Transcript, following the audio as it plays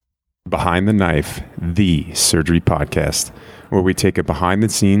Behind the Knife, the surgery podcast, where we take a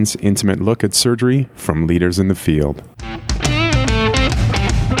behind-the-scenes, intimate look at surgery from leaders in the field.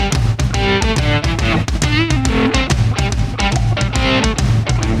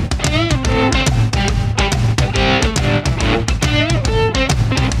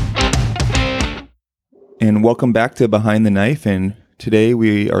 And welcome back to Behind the Knife. And today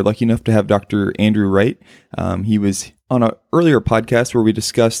we are lucky enough to have Dr. Andrew Wright. He was on an earlier podcast where we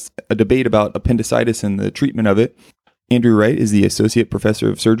discussed a debate about appendicitis and the treatment of it. Andrew Wright is the Associate Professor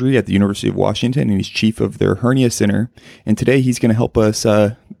of Surgery at the University of Washington, and he's Chief of their Hernia Center. And today he's going to help us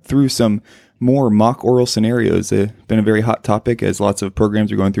through some more mock oral scenarios. It's been a very hot topic as lots of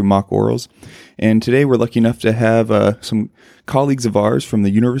programs are going through mock orals. And today we're lucky enough to have some colleagues of ours from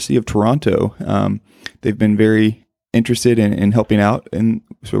the University of Toronto. They've been very interested in helping out, and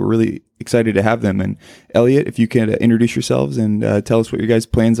so we're really excited to have them. And Elliot, if you can introduce yourselves and tell us what your guys'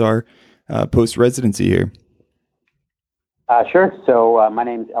 plans are post-residency here. Sure. So my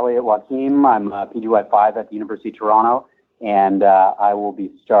name is Elliot Joachim. I'm a PGY5 at the University of Toronto, and I will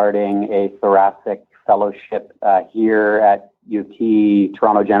be starting a thoracic fellowship here at U of T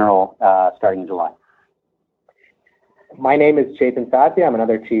Toronto General starting in July. My name is Chetan Sathya. I'm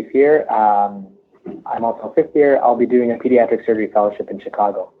another chief here. I'm also fifth year. I'll be doing a pediatric surgery fellowship in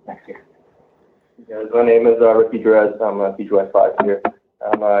Chicago next year. Yes, my name is Ricky Jerez. I'm a PGY5 here.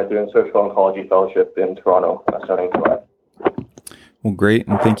 I'm doing surgical oncology fellowship in Toronto starting in July. Well, great,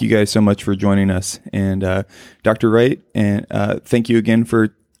 and thank you guys so much for joining us. And Dr. Wright, and thank you again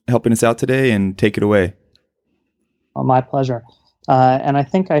for helping us out today, and take it away. Oh, my pleasure. And I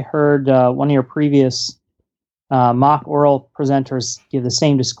think I heard one of your previous mock oral presenters give the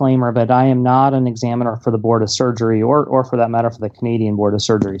same disclaimer, but I am not an examiner for the Board of Surgery, or for that matter, for the Canadian Board of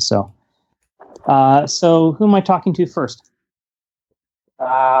Surgery. So who am I talking to first?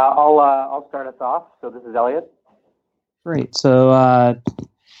 I'll start us off. So this is Elliot. Great. So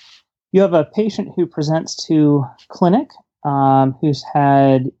you have a patient who presents to clinic who's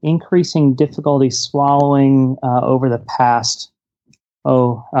had increasing difficulty swallowing over the past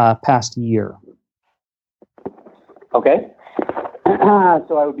year. Okay.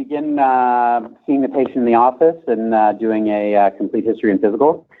 So I would begin seeing the patient in the office and doing a complete history and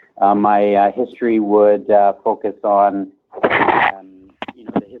physical. My history would focus on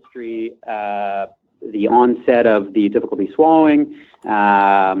the history, the onset of the difficulty swallowing,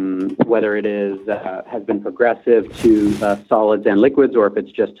 whether it has been progressive to solids and liquids, or if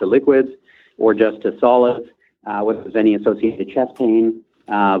it's just to liquids or just to solids, whether there's any associated chest pain,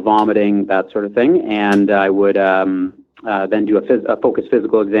 vomiting, that sort of thing. And I would then do a focused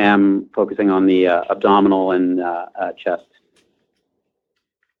physical exam focusing on the abdominal and chest.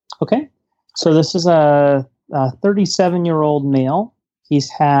 Okay. So this is a 37-year-old male. He's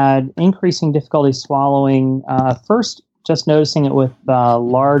had increasing difficulty swallowing, first just noticing it with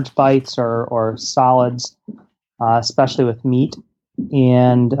large bites or solids, especially with meat.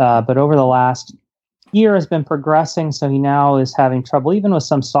 But over the last year has been progressing, so he now is having trouble even with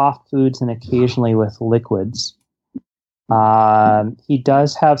some soft foods and occasionally with liquids. He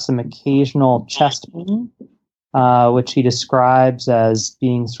does have some occasional chest pain, which he describes as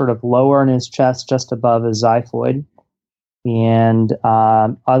being sort of lower in his chest, just above his xiphoid, and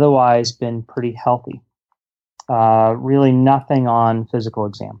otherwise been pretty healthy. Really nothing on physical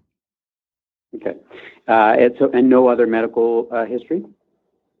exam. Okay. And no other medical history?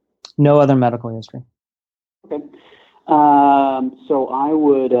 No other medical history. Okay. So I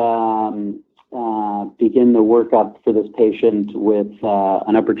would begin the workup for this patient with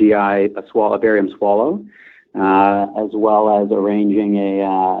an upper GI, a barium swallow, as well as arranging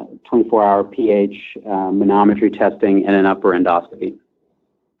a 24-hour pH manometry testing and an upper endoscopy.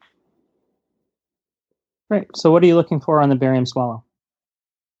 Great. So what are you looking for on the barium swallow?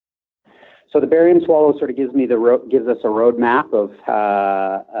 So the barium swallow sort of gives us a roadmap of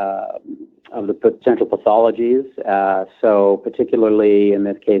the potential pathologies. So particularly in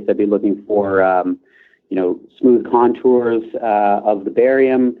this case, I'd be looking for smooth contours of the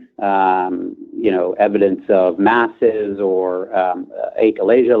barium, evidence of masses or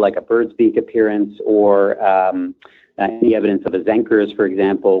achalasia, like a bird's beak appearance, or any evidence of a Zenker's, for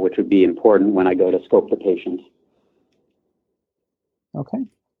example, which would be important when I go to scope the patient. Okay.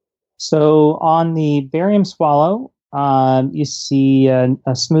 So on the barium swallow, you see a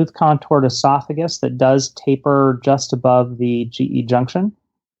smooth contoured esophagus that does taper just above the GE junction,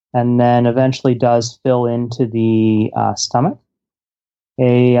 and then eventually does fill into the stomach.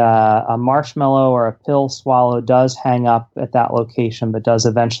 A marshmallow or a pill swallow does hang up at that location, but does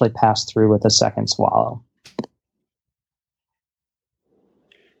eventually pass through with a second swallow.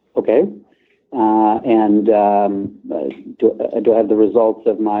 Okay. And do I have the results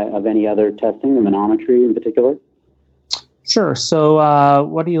of any other testing, the manometry in particular? Sure. So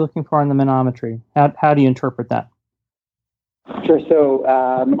what are you looking for on the manometry? How do you interpret that? Sure. So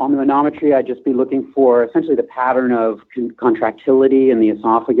on the manometry, I'd just be looking for essentially the pattern of contractility in the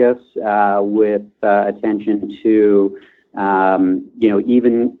esophagus with attention to,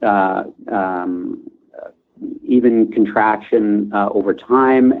 even contraction over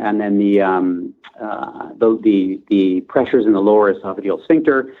time, and then the pressures in the lower esophageal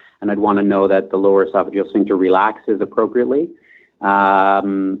sphincter, and I'd want to know that the lower esophageal sphincter relaxes appropriately.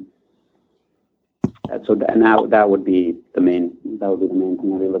 That would be the main thing I'd be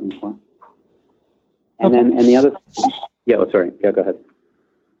looking for. And Okay. then the other, go ahead.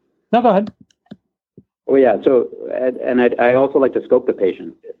 No, go ahead. Oh yeah. So I also like to scope the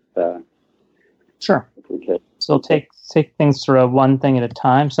patient Sure. if we could. So take things sort of one thing at a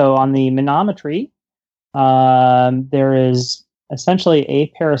time. So on the manometry, there is essentially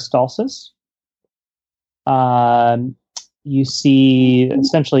aperistalsis. You see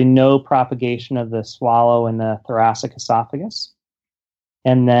essentially no propagation of the swallow in the thoracic esophagus.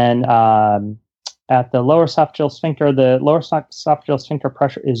 And then at the lower esophageal sphincter, the lower esophageal sphincter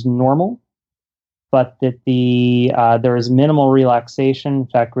pressure is normal, but that there is minimal relaxation, in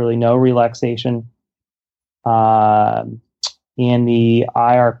fact, really no relaxation. And the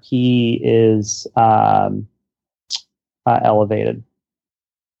IRP is elevated.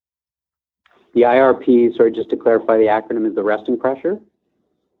 The IRP, sorry, just to clarify, the acronym is the resting pressure?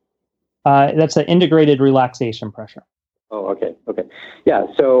 That's an integrated relaxation pressure. Oh, okay. Yeah,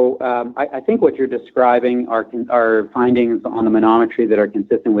 so I think what you're describing are findings on the manometry that are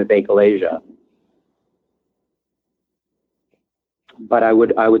consistent with achalasia. But I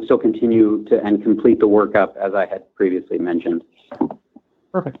would still continue to and complete the workup as I had previously mentioned.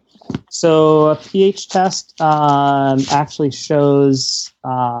 Perfect. So a pH test actually shows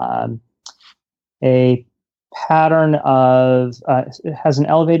a pattern of it has an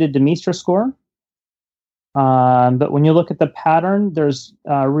elevated Demestre score. But when you look at the pattern, there's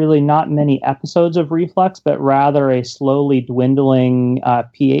really not many episodes of reflux, but rather a slowly dwindling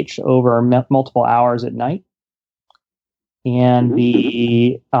pH over multiple hours at night. And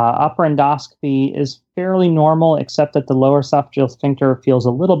the upper endoscopy is fairly normal, except that the lower esophageal sphincter feels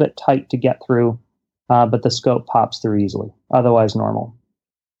a little bit tight to get through, but the scope pops through easily. Otherwise normal.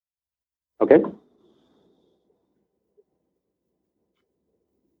 Okay.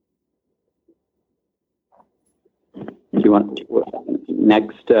 Do you want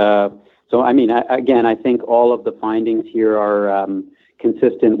next? So, I mean, again, I think all of the findings here are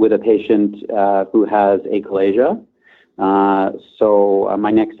consistent with a patient who has achalasia. So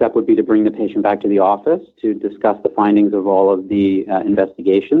my next step would be to bring the patient back to the office to discuss the findings of all of the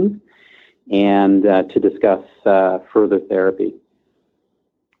investigations and to discuss further therapy.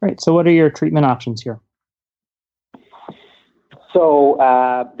 Right. So what are your treatment options here? So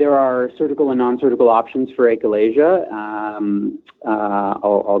there are surgical and non-surgical options for achalasia.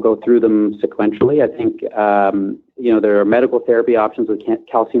 I'll go through them sequentially. I think, there are medical therapy options with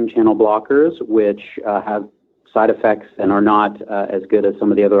calcium channel blockers, which have side effects and are not as good as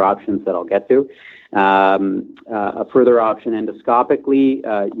some of the other options that I'll get to. A further option endoscopically,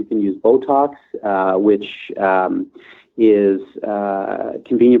 you can use Botox, which is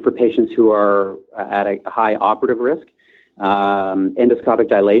convenient for patients who are at a high operative risk. Endoscopic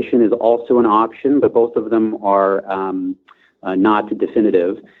dilation is also an option, but both of them are not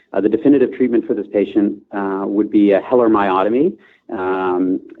definitive. The definitive treatment for this patient would be a Heller myotomy,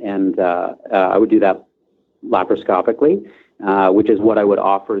 and I would do that laparoscopically, which is what I would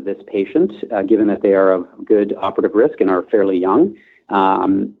offer this patient, given that they are of good operative risk and are fairly young.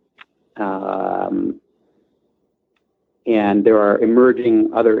 And there are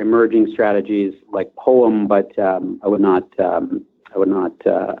other emerging strategies like POEM, but I would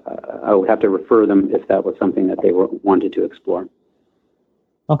have to refer them if that was something that they wanted to explore.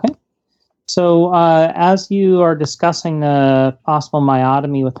 Okay. So as you are discussing the possible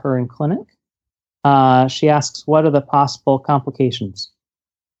myotomy with her in clinic, she asks, what are the possible complications?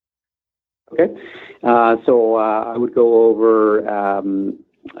 Okay. So I would go over,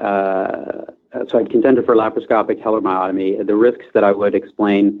 so I'd consent her for laparoscopic Heller myotomy. The risks that I would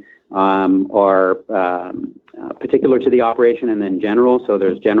explain are particular to the operation and then general. So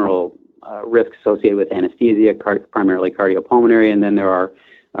there's general risks associated with anesthesia, primarily cardiopulmonary, and then there are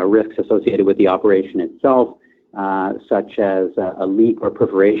risks associated with the operation itself, such as a leak or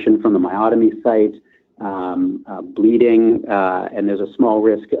perforation from the myotomy site, bleeding, and there's a small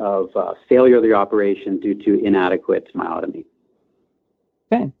risk of failure of the operation due to inadequate myotomy.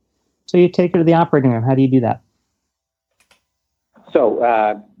 Okay. So you take her to the operating room. How do you do that? So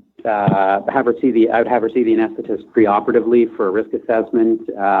I would have her see the anesthetist preoperatively for a risk assessment.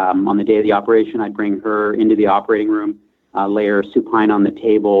 On the day of the operation, I'd bring her into the operating room, lay her supine on the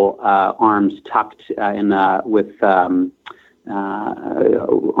table, arms tucked arms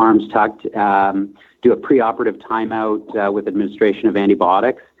tucked. Do a preoperative timeout with administration of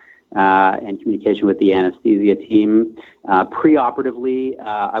antibiotics and communication with the anesthesia team. Preoperatively,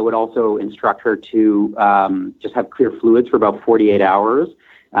 I would also instruct her to just have clear fluids for about 48 hours.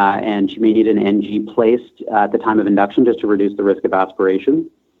 And she may need an NG placed at the time of induction just to reduce the risk of aspiration.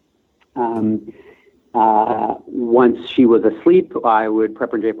 Once she was asleep, I would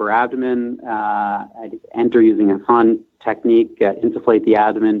prep and drape her abdomen. I'd enter using a Hahn technique, insufflate the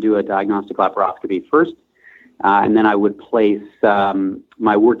abdomen, do a diagnostic laparoscopy first. And then I would place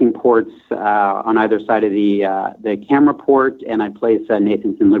my working ports on either side of the camera port, and I'd place a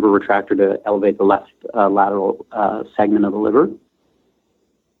Nathanson liver retractor to elevate the left lateral segment of the liver.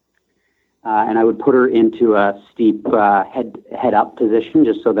 And I would put her into a steep head up position,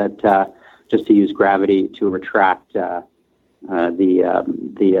 just so that just to use gravity to retract the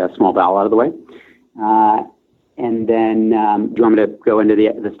small bowel out of the way. And then, do you want me to go into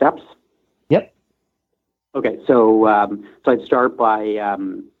the steps? Yep. Okay, so I'd start by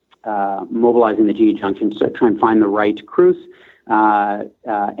mobilizing the GE junction to try and find the right cruce.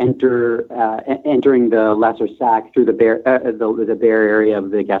 Entering the lesser sac through the bare area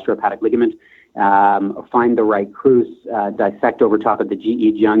of the gastrohepatic ligament. Find the right cruce. Dissect over top of the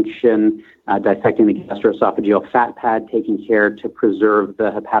GE junction. Dissecting the gastroesophageal fat pad, taking care to preserve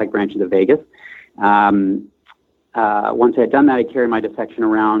the hepatic branch of the vagus. Once I had done that, I carry my dissection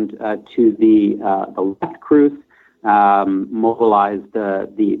around to the left cruce. Mobilize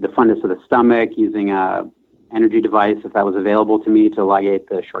the fundus of the stomach using a energy device, if that was available to me, to ligate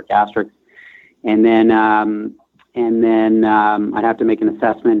the short gastric. And then I'd have to make an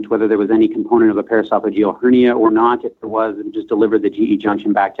assessment whether there was any component of a paraesophageal hernia or not. If there was, and just deliver the GE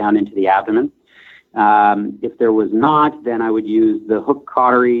junction back down into the abdomen. If there was not, then I would use the hook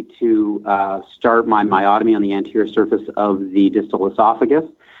cautery to start my myotomy on the anterior surface of the distal esophagus.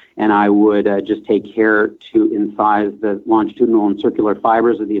 And I would just take care to incise the longitudinal and circular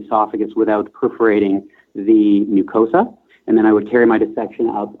fibers of the esophagus without perforating the mucosa. And then I would carry my dissection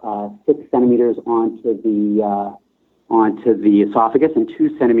up 6 centimeters onto the esophagus and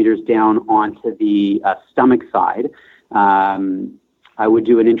 2 centimeters down onto the stomach side. I would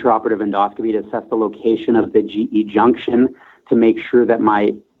do an intraoperative endoscopy to assess the location of the GE junction to make sure that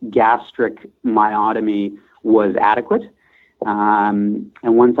my gastric myotomy was adequate. And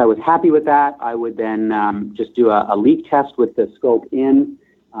once I was happy with that, I would then just do a leak test with the scope in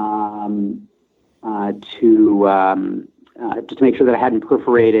just to make sure that I hadn't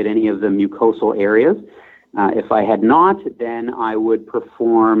perforated any of the mucosal areas. If I had not, then I would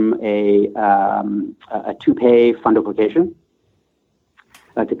perform a toupee fundoplication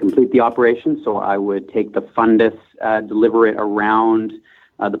to complete the operation. So I would take the fundus, deliver it around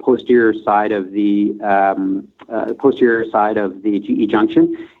the posterior side of the GE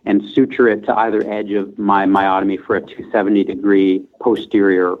junction, and suture it to either edge of my myotomy for a 270-degree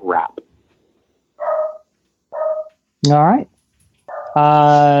posterior wrap. All right.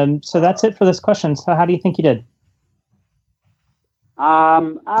 So that's it for this question. So how do you think you did? A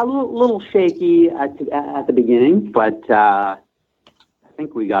little shaky at the beginning, but I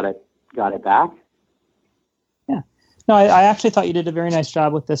think we got it back. Yeah. No, I actually thought you did a very nice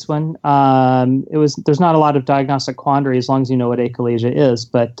job with this one. There's not a lot of diagnostic quandary as long as you know what achalasia is,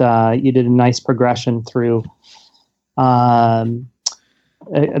 but you did a nice progression through.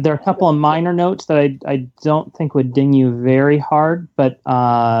 There are a couple of minor notes that I don't think would ding you very hard, but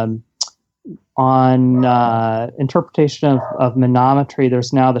on interpretation of manometry,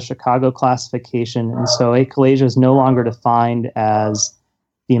 there's now the Chicago classification, and so achalasia is no longer defined as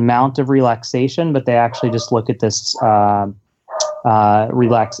the amount of relaxation, but they actually just look at this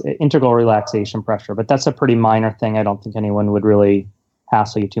integral relaxation pressure. But that's a pretty minor thing. I don't think anyone would really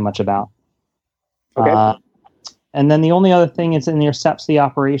hassle you too much about. Okay. And then the only other thing is in your sepsis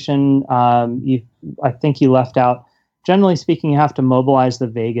operation, I think you left out, generally speaking, you have to mobilize the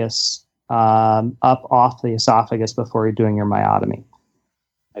vagus up off the esophagus before you're doing your myotomy.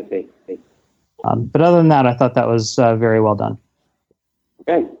 I see. But other than that, I thought that was very well done.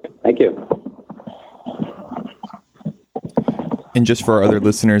 Okay, thank you. And just for our other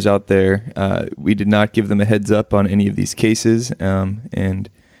listeners out there, we did not give them a heads up on any of these cases, and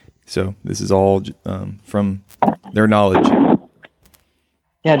so this is all from their knowledge.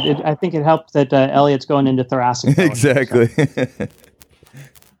 Yeah, I think it helped that Elliot's going into thoracic. Exactly.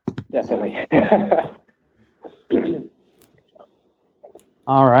 Definitely.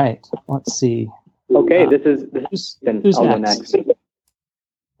 All right. Let's see. Okay, this is Who's I'll go next? next.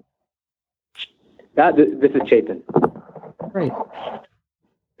 This is Chetan. Great.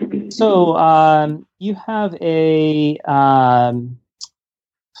 So you have a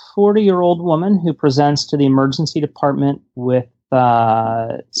 40-year-old woman who presents to the emergency department with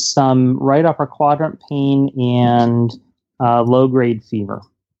some right upper quadrant pain and low-grade fever.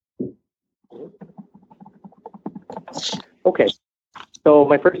 Okay. So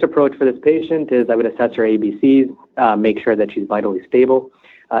my first approach for this patient is I would assess her ABCs, make sure that she's vitally stable,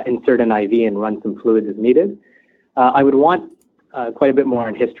 insert an IV and run some fluids as needed. I would want quite a bit more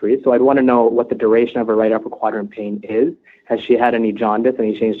on history. So I'd want to know what the duration of her right upper quadrant pain is. Has she had any jaundice,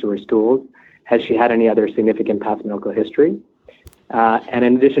 any change to her stools? Has she had any other significant past medical history? And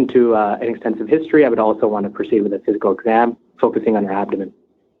in addition to an extensive history, I would also want to proceed with a physical exam, focusing on her abdomen.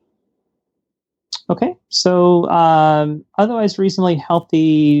 Okay, so otherwise reasonably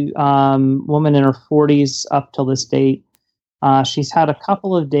healthy woman in her 40s up till this date. She's had a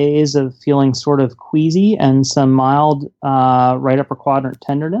couple of days of feeling sort of queasy and some mild right upper quadrant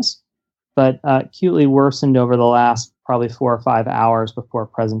tenderness, but acutely worsened over the last probably 4 or 5 hours before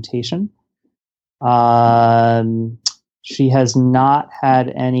presentation. She has not had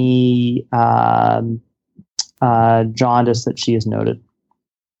any jaundice that she has noted.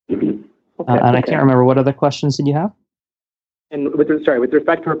 Okay, and I can't remember, what other questions did you have? And with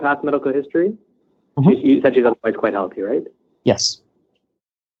respect to her past medical history, you said she's otherwise quite healthy, right? Yes.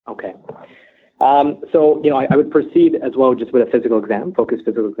 Okay. So, I would proceed as well just with a physical exam, focused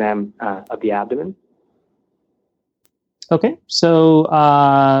physical exam of the abdomen. Okay. So,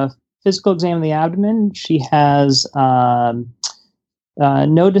 physical exam of the abdomen. She has no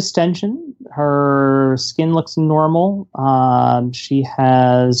distension. Her skin looks normal. She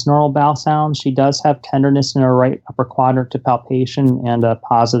has normal bowel sounds. She does have tenderness in her right upper quadrant to palpation and a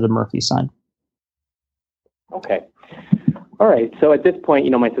positive Murphy sign. Okay. All right. So at this point,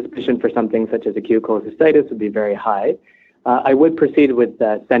 my suspicion for something such as acute cholecystitis would be very high. I would proceed with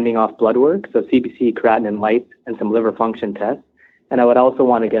sending off blood work, so CBC, creatinine light, and some liver function tests. And I would also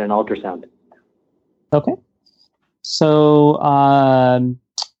want to get an ultrasound. Okay. So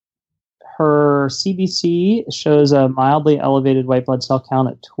her CBC shows a mildly elevated white blood cell count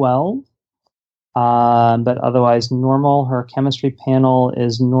at 12, but otherwise normal. Her chemistry panel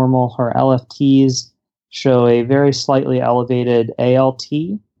is normal. Her LFTs show a very slightly elevated ALT,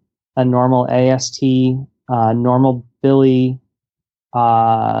 a normal AST, normal Billy,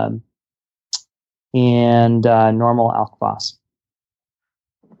 and normal alk-phos.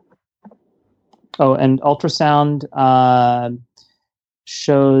 Oh, and ultrasound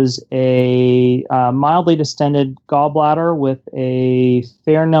shows a mildly distended gallbladder with a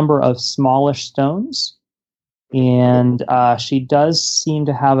fair number of smallish stones. And she does seem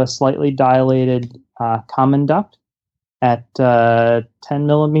to have a slightly dilated common duct at 10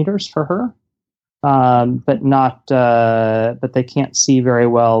 millimeters for her, but not. But they can't see very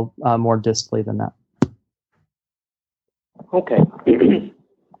well more distally than that. Okay.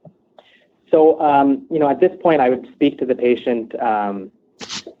 So, at this point, I would speak to the patient about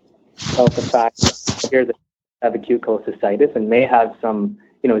the fact that here they have acute cholecystitis and may have some,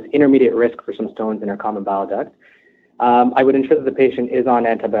 intermediate risk for some stones in her common bile duct. I would ensure that the patient is on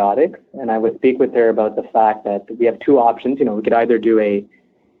antibiotics, and I would speak with her about the fact that we have two options. We could either do a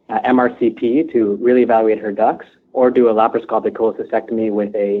MRCP to really evaluate her ducts, or do a laparoscopic cholecystectomy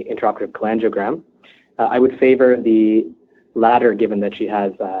with a intraoperative cholangiogram. I would favor the latter, given that she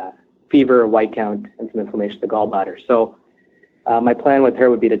has fever, white count, and some inflammation of the gallbladder. So my plan with her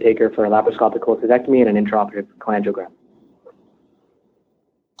would be to take her for a laparoscopic cholecystectomy and an intraoperative cholangiogram.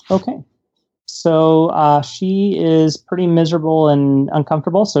 Okay. So she is pretty miserable and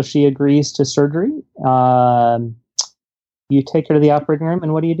uncomfortable, so she agrees to surgery. You take her to the operating room,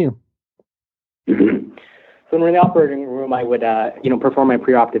 and what do you do? So when we're in the operating room, I would perform my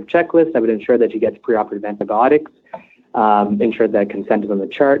preoperative checklist. I would ensure that she gets preoperative antibiotics, ensure that consent is on the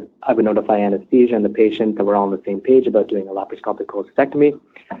chart. I would notify anesthesia and the patient that we're all on the same page about doing a laparoscopic cholecystectomy.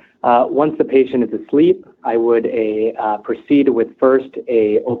 Once the patient is asleep, I would proceed with first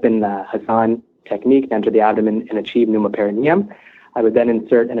a open Hassan technique to enter the abdomen and achieve pneumoperitoneum. I would then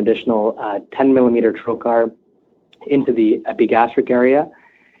insert an additional 10 millimeter trocar into the epigastric area,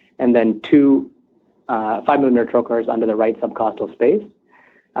 and then two 5 millimeter trocars under the right subcostal space.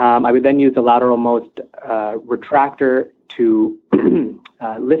 I would then use the lateral-most retractor to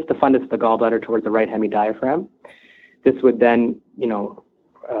lift the fundus of the gallbladder towards the right hemidiaphragm. This would then,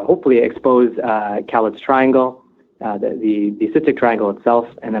 hopefully expose Cowlett's triangle the cystic triangle itself,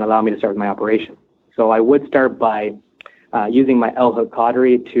 and then allow me to start with my operation. So I would start by using my L-hook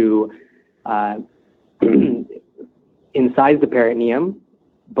cautery to incise the peritoneum,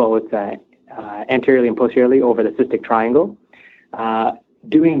 both anteriorly and posteriorly over the cystic triangle.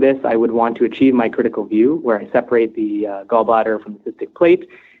 Doing this, I would want to achieve my critical view, where I separate the gallbladder from the cystic plate,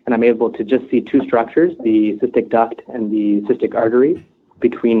 and I'm able to just see two structures, the cystic duct and the cystic artery,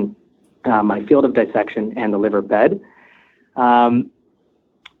 between my field of dissection and the liver bed. After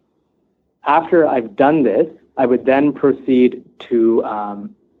I've done this, I would then proceed to,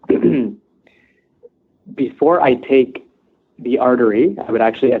 before I take the artery, I would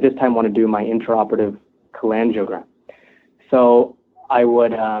actually at this time want to do my intraoperative cholangiogram. So I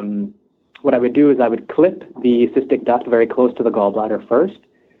would, what I would do is I would clip the cystic duct very close to the gallbladder first.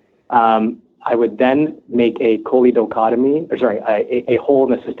 I would then make a choledochotomy, a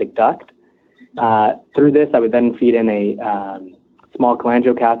hole in the cystic duct. Through this, I would then feed in a small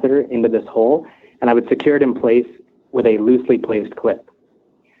cholangiocatheter into this hole, and I would secure it in place with a loosely placed clip.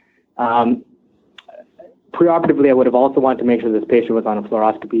 Preoperatively, I would have also wanted to make sure this patient was on a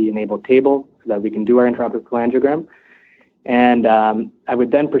fluoroscopy-enabled table so that we can do our intraoperative cholangiogram. And I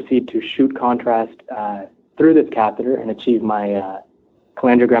would then proceed to shoot contrast through this catheter and achieve my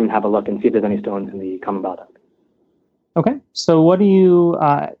cholangiogram and have a look and see if there's any stones in the common bile duct. Okay. So what do you,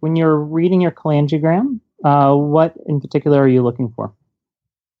 when you're reading your cholangiogram, what in particular are you looking for?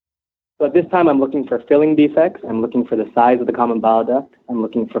 So at this time, I'm looking for filling defects. I'm looking for the size of the common bile duct. I'm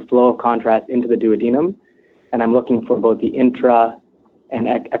looking for flow of contrast into the duodenum. And I'm looking for both the intra and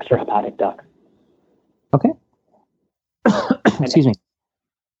extrahepatic ducts. Okay. Excuse me.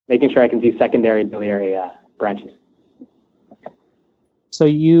 Making sure I can see secondary biliary branches. So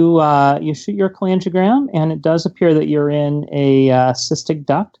you shoot your cholangiogram, and it does appear that you're in a cystic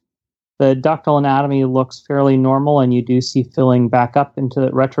duct. The ductal anatomy looks fairly normal, and you do see filling back up into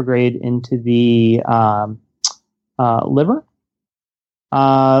the retrograde into the liver.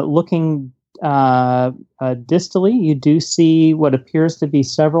 Looking distally, you do see what appears to be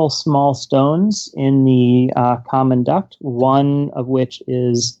several small stones in the common duct, one of which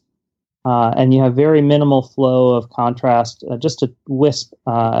is, and you have very minimal flow of contrast, just a wisp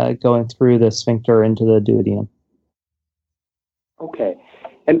going through the sphincter into the duodenum. Okay.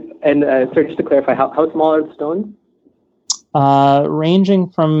 And so just to clarify, how small are the stones? Ranging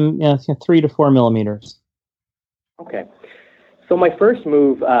from 3 to 4 millimeters. Okay. So my first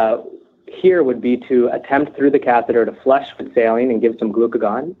move here would be to attempt through the catheter to flush with saline and give some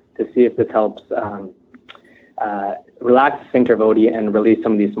glucagon to see if this helps relax the sphincter of Oddi and release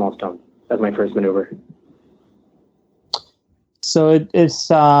some of these small stones. That's my first maneuver. So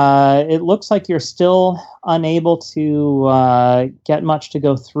it looks like you're still unable to get much to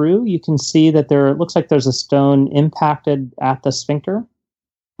go through. You can see that it looks like there's a stone impacted at the sphincter.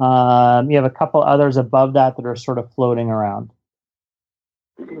 You have a couple others above that are sort of floating around.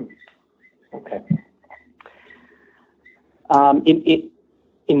 Okay.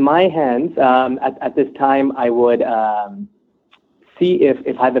 In my hands, at this time, I would see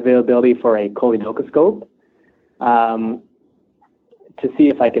if I have availability for a choledocoscope to see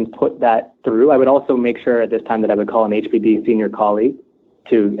if I can put that through. I would also make sure at this time that I would call an HPB senior colleague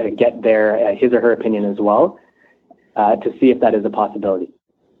to get his or her opinion as well to see if that is a possibility.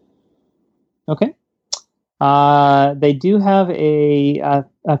 Okay. They do have a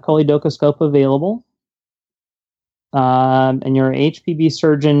choledocoscope available. And your HPB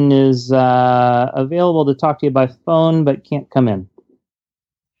surgeon is available to talk to you by phone, but can't come in.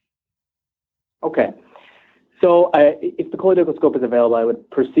 Okay. So if the choledocoscope is available, I would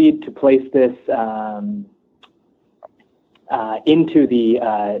proceed to place this into the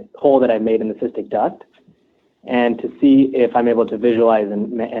hole that I've made in the cystic duct and to see if I'm able to visualize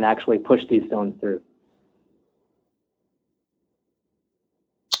and actually push these stones through.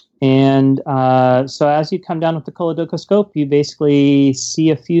 And so as you come down with the choledocoscope, you basically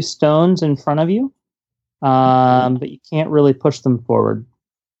see a few stones in front of you, but you can't really push them forward.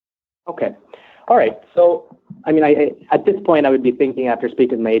 Okay. All right. So, I mean, at this point, I would be thinking after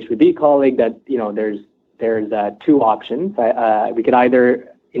speaking with my HPB colleague that, there's two options. We could either,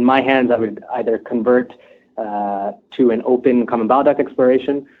 in my hands, I would either convert to an open common bile duct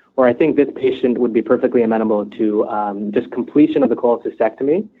exploration, or I think this patient would be perfectly amenable to just completion of the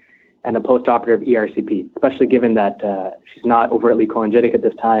cholecystectomy and a postoperative ERCP, especially given that she's not overtly cholangitic at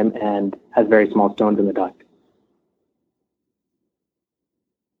this time and has very small stones in the duct.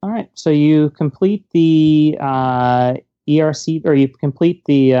 All right, so you complete the ERC, or you complete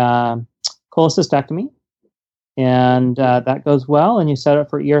the cholecystectomy, and that goes well, and you set up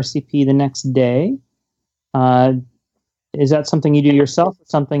for ERCP the next day. Is that something you do yourself or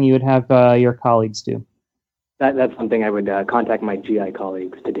something you would have your colleagues do? That's something I would contact my GI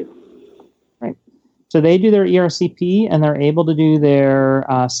colleagues to do. Right. So they do their ERCP and they're able to do their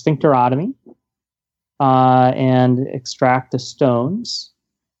sphincterotomy and extract the stones.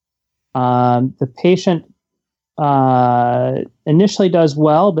 The patient initially does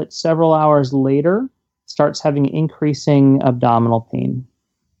well, but several hours later starts having increasing abdominal pain.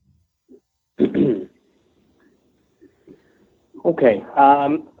 Okay.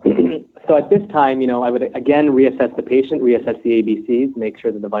 So at this time, I would again reassess the patient, reassess the ABCs, make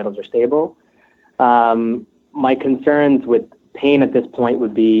sure that the vitals are stable. My concerns with pain at this point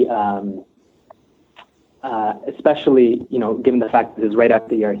would be, especially, given the fact that this is right after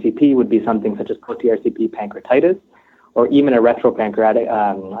the ERCP, would be something such as post-ERCP pancreatitis, or even a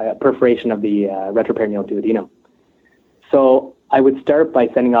retropancreatic perforation of the retroperitoneal duodenum. So I would start by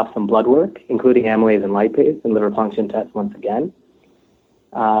sending off some blood work, including amylase and lipase and liver function tests once again.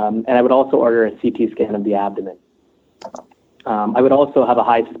 And I would also order a CT scan of the abdomen. I would also have a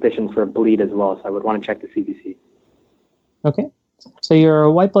high suspicion for a bleed as well, so I would want to check the CBC. Okay. So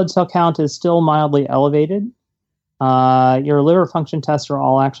your white blood cell count is still mildly elevated. Your liver function tests are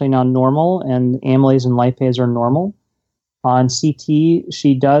all actually now normal, and amylase and lipase are normal. On CT,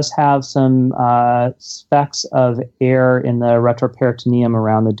 she does have some specks of air in the retroperitoneum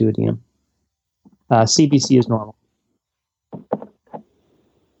around the duodenum. CBC is normal.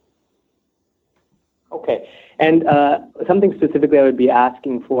 Okay. And something specifically I would be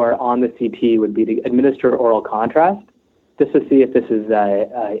asking for on the CT would be to administer oral contrast, just to see if this is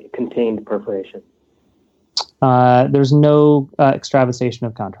a contained perforation. There's no extravasation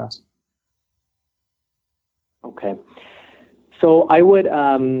of contrast. Okay. So I would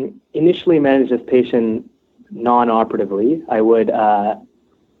initially manage this patient non-operatively. I would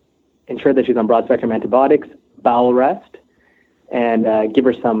ensure that she's on broad-spectrum antibiotics, bowel rest, and give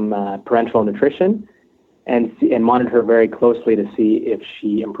her some parenteral nutrition, and monitor her very closely to see if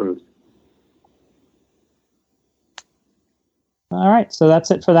she improves. All right, so that's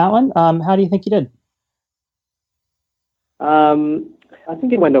it for that one. How do you think you did? I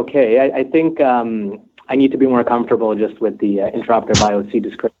think it went okay. I think I need to be more comfortable just with the intraoperative IOC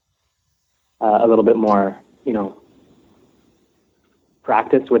description, a little bit more,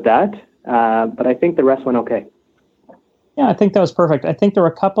 practice with that. But I think the rest went okay. Yeah, I think that was perfect. I think there were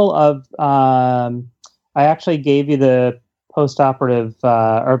a couple of, I actually gave you the post-operative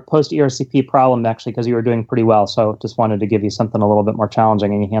or post-ERCP problem actually because you were doing pretty well. So just wanted to give you something a little bit more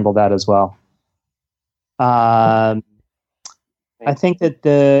challenging, and you handled that as well. I think that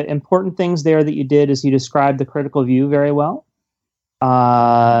the important things there that you did is you described the critical view very well.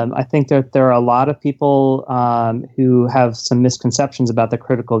 I think that there are a lot of people who have some misconceptions about the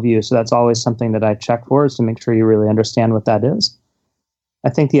critical view. So that's always something that I check for, is to make sure you really understand what that is. I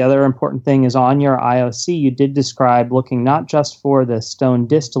think the other important thing is on your IOC, you did describe looking not just for the stone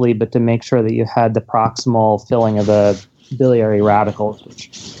distally, but to make sure that you had the proximal filling of the biliary radicals, which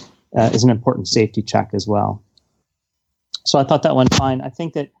is an important safety check as well. So I thought that went fine. I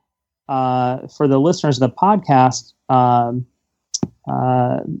think that for the listeners of the podcast,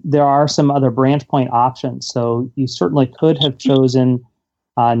 there are some other branch point options. So you certainly could have chosen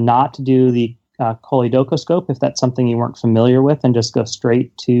not to do the choledocoscope if that's something you weren't familiar with, and just go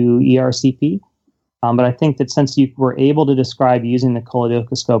straight to ERCP. But I think that since you were able to describe using the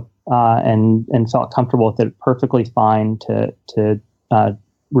choledocoscope and felt comfortable with it, perfectly fine to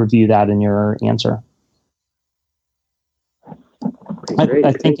review that in your answer.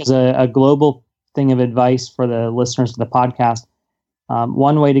 I think as a global thing of advice for the listeners of the podcast,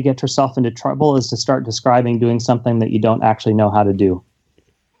 one way to get yourself into trouble is to start describing doing something that you don't actually know how to do.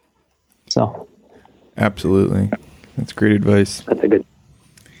 So, absolutely, that's great advice. That's a good.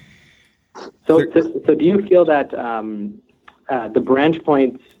 So do you feel that the branch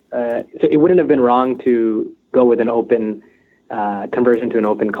points? So it wouldn't have been wrong to go with an open conversion to an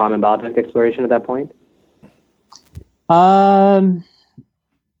open common bowel duct exploration at that point?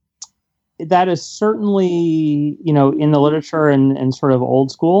 That is certainly, in the literature and sort of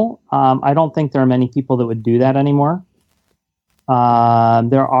old school. I don't think there are many people that would do that anymore.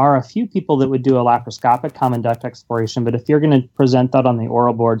 There are a few people that would do a laparoscopic common duct exploration, but if you're going to present that on the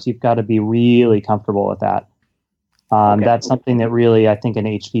oral boards, you've got to be really comfortable with that. Okay. That's something that really, I think, an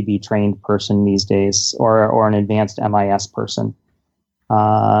HPB trained person these days, or an advanced MIS person.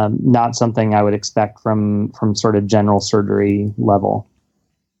 Not something I would expect from sort of general surgery level.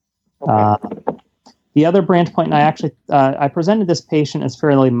 Okay. The other branch point, and I presented this patient as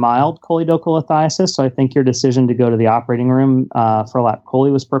fairly mild choledocholithiasis, so I think your decision to go to the operating room for lap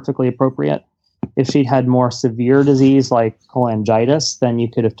chole was perfectly appropriate. If she'd had more severe disease like cholangitis, then you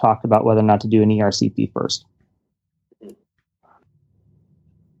could have talked about whether or not to do an ERCP first.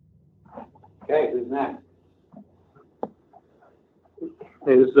 Okay, who's next?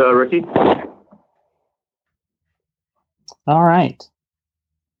 Is Ricky? All right.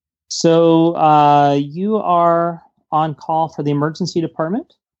 So you are on call for the emergency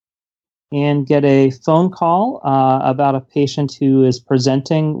department and get a phone call about a patient who is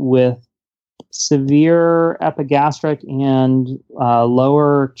presenting with severe epigastric and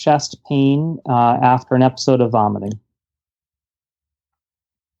lower chest pain after an episode of vomiting.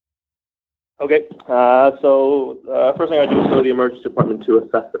 Okay, so first thing I do is go to the emergency department to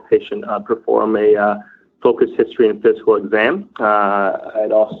assess the patient, perform a focused history and physical exam.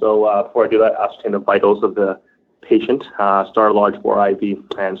 I'd also, before I do that, ascertain the vitals of the patient, start a large bore IV,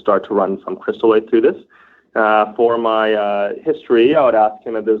 and start to run some crystalloid through this. For my history, I would ask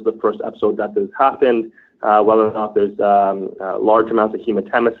him if this is the first episode that this happened, whether or not there's large amounts of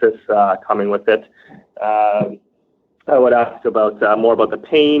hematemesis coming with it. I would ask about more about the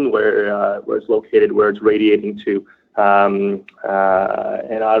pain, where it's located, where it's radiating to, and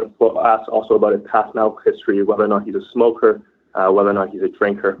I'd ask also about his past medical history, whether or not he's a smoker, whether or not he's a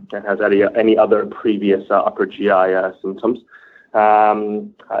drinker, and has any other previous upper GI symptoms.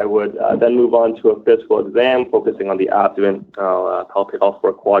 I would then move on to a physical exam, focusing on the abdomen. I'll palpate all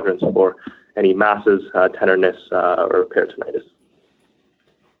 4 quadrants for any masses, tenderness, or peritonitis.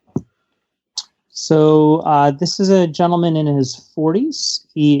 So this is a gentleman in his 40s.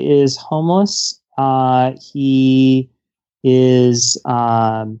 He is homeless. He is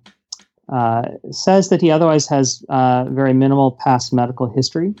says that he otherwise has very minimal past medical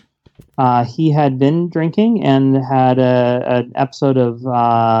history. He had been drinking and had an episode of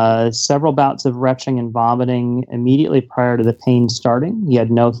several bouts of retching and vomiting immediately prior to the pain starting. He had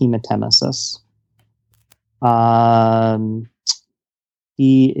no hematemesis.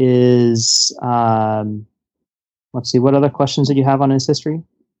 He is, let's see, what other questions did you have on his history?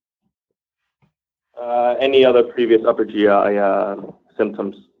 Any other previous upper GI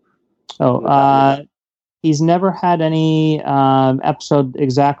symptoms? He's never had any episode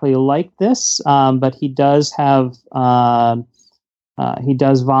exactly like this, but he does have, he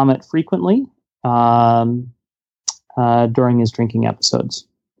does vomit frequently during his drinking episodes.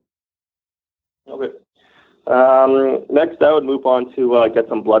 Okay. Next, I would move on to get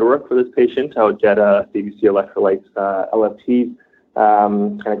some blood work for this patient. I would get CBC electrolytes, LFTs,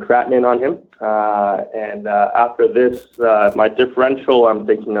 and a creatinine on him. And after this, my differential, I'm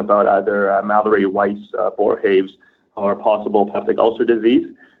thinking about either Mallory-Weiss, Borhave's, or possible peptic ulcer disease,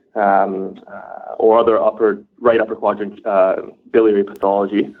 or other right upper quadrant biliary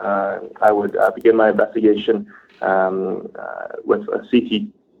pathology. I would begin my investigation with a CT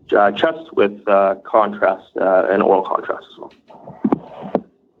chest with contrast and oral contrast as well.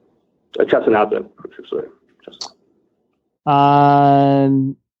 Chest and abdomen, sorry. Chest.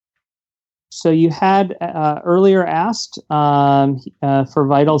 So you had earlier asked for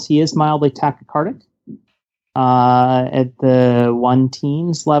vitals. He is mildly tachycardic at the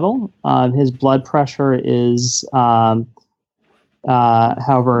 1-teens level. His blood pressure is,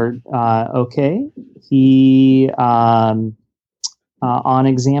 however, okay. He on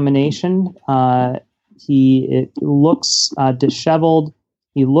examination, it looks disheveled.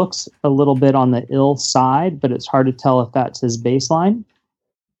 He looks a little bit on the ill side, but it's hard to tell if that's his baseline.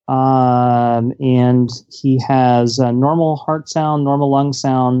 And he has normal heart sound, normal lung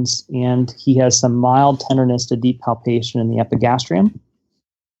sounds, and he has some mild tenderness to deep palpation in the epigastrium.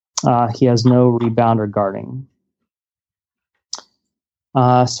 He has no rebound or guarding.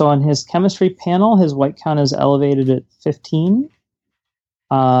 So on his chemistry panel, his white count is elevated at 15.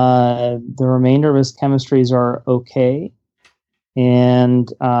 The remainder of his chemistries are okay.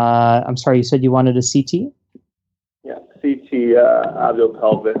 And I'm sorry, you said you wanted a CT? Yeah, CT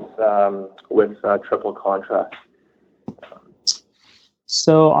abdo-pelvis with triple contrast.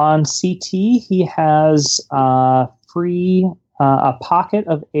 So on CT, he has a pocket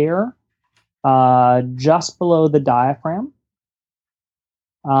of air just below the diaphragm.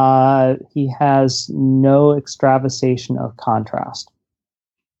 He has no extravasation of contrast.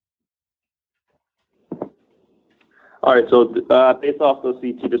 All right, so based off those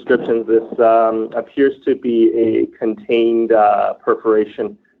CT descriptions, this appears to be a contained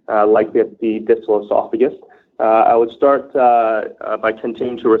perforation likely at the distal esophagus. I would start by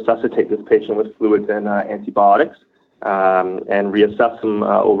continuing to resuscitate this patient with fluids and antibiotics and reassess him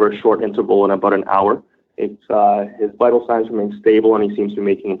over a short interval in about an hour. If his vital signs remain stable and he seems to be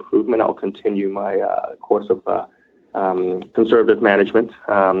making improvement, I'll continue my course of conservative management.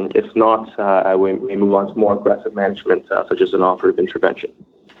 If not, we move on to more aggressive management, such as an operative intervention.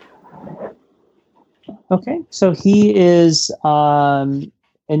 Okay, so he is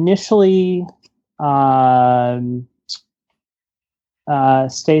initially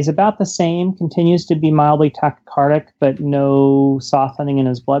stays about the same, continues to be mildly tachycardic, but no softening in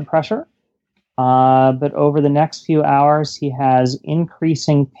his blood pressure. But over the next few hours, he has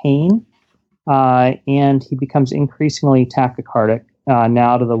increasing pain, and he becomes increasingly tachycardic,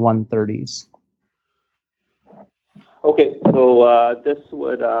 now to the 130s. Okay, so this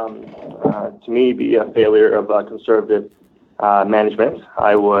would, to me, be a failure of conservative management.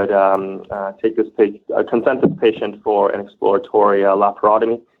 I would consent this patient for an exploratory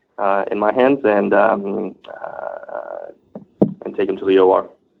laparotomy in my hands and take him to the OR.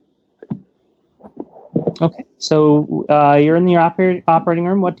 Okay, so you're in the operating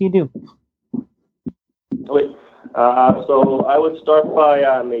room. What do you do? Okay, so I would start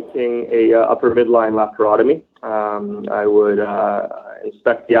by making a upper midline laparotomy. I would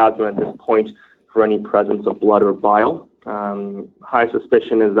inspect the abdomen at this point for any presence of blood or bile. High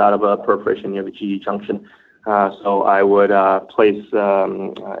suspicion is that of a perforation near the GE junction. So I would place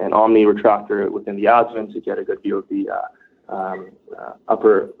an Omni retractor within the abdomen to get a good view of the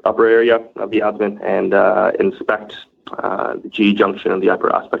upper area of the abdomen and inspect the GE junction and the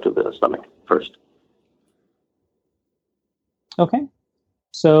upper aspect of the stomach first. Okay.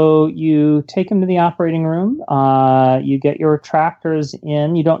 So you take him to the operating room. You get your retractors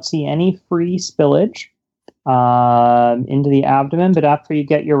in. You don't see any free spillage into the abdomen, but after you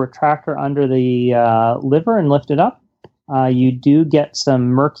get your retractor under the liver and lift it up, you do get some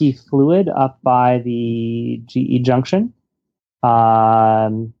murky fluid up by the GE junction.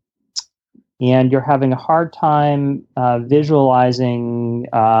 And you're having a hard time visualizing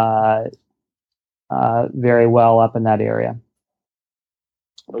very well up in that area.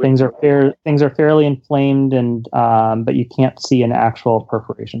 Things are fairly inflamed, and but you can't see an actual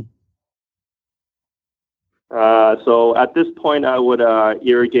perforation. So at this point, I would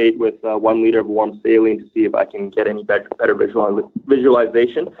irrigate with 1 liter of warm saline to see if I can get any better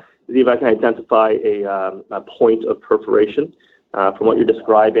visualization, to see if I can identify a point of perforation. From what you're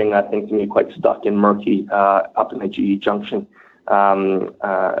describing, I think you're quite stuck in murky up in the GE junction,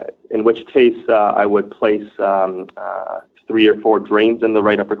 in which case I would place 3 or 4 drains in the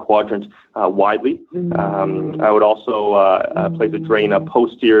right upper quadrant widely. I would also place a drain up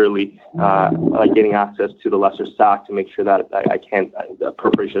posteriorly, getting access to the lesser sac to make sure that the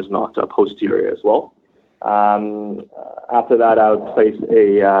perforation is not posterior as well. After that, I would place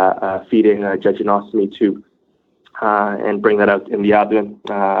a feeding jejunostomy tube and bring that out in the abdomen.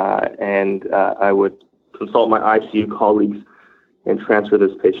 And I would consult my ICU colleagues and transfer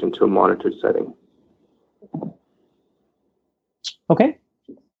this patient to a monitored setting. Okay.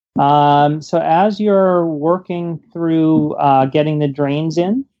 So as you're working through getting the drains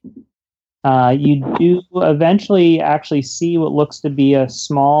in, you do eventually actually see what looks to be a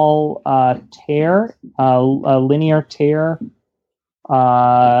small tear, a linear tear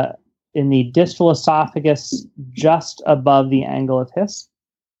in the distal esophagus just above the angle of His.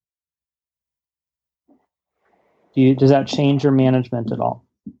 Does that change your management at all?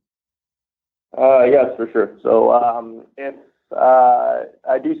 Yes, for sure. So if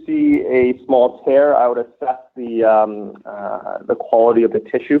I do see a small tear, I would assess the quality of the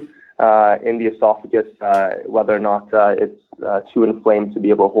tissue in the esophagus, whether or not it's too inflamed to be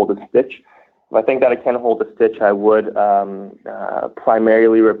able to hold a stitch. If I think that it can hold a stitch, I would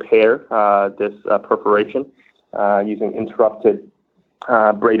primarily repair this perforation using interrupted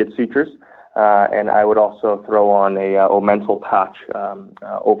braided sutures, and I would also throw on a omental patch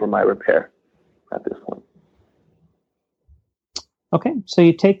over my repair at this point. Okay, so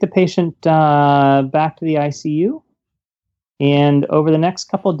you take the patient back to the ICU, and over the next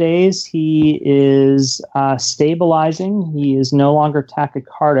couple of days, he is stabilizing. He is no longer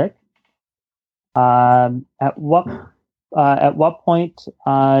tachycardic. At what point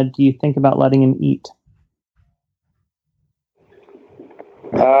do you think about letting him eat?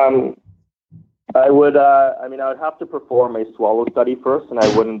 I would have to perform a swallow study first, and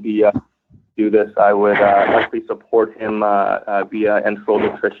I wouldn't be do this. I would likely support him via enteral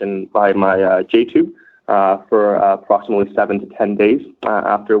nutrition by my J-tube for approximately 7 to 10 days,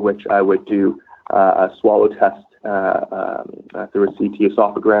 after which I would do a swallow test through a CT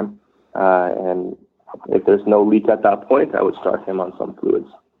esophagram. And if there's no leak at that point, I would start him on some fluids.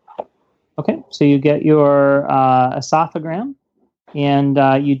 Okay, so you get your esophagram, and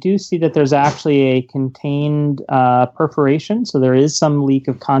you do see that there's actually a contained perforation, so there is some leak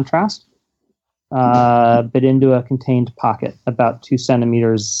of contrast. but into a contained pocket, about 2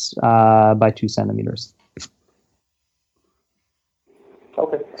 centimeters by 2 centimeters.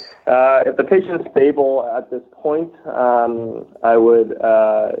 Okay. If the patient's stable at this point, I would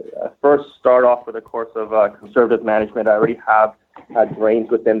first start off with a course of conservative management. I already have drains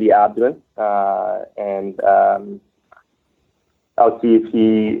within the abdomen, and I'll see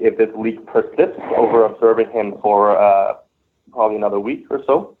if this leak persists over observing him for probably another week or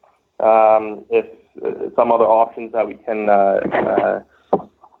so. If some other options that we can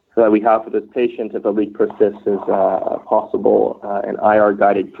that we have for this patient, if the leak persists, is possible an IR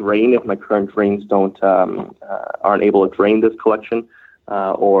guided drain if my current drains aren't able to drain this collection,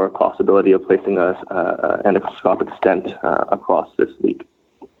 or possibility of placing an endoscopic stent across this leak.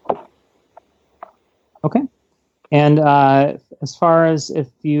 Okay. And as far as if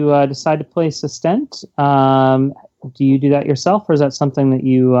you decide to place a stent, do you do that yourself, or is that something that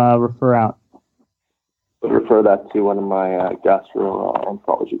you refer out? I would refer that to one of my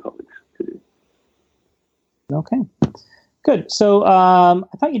gastroenterology colleagues to do. Okay, good. So I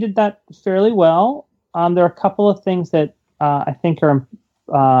thought you did that fairly well. There are a couple of things that I think are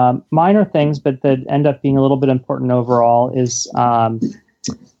minor things, but that end up being a little bit important overall is, and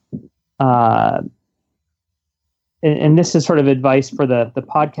this is sort of advice for the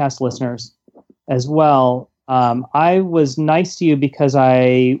podcast listeners as well. I was nice to you because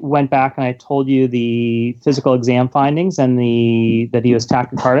I went back and I told you the physical exam findings and that he was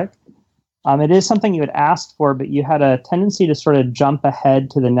tachycardic. It is something you had asked for, but you had a tendency to sort of jump ahead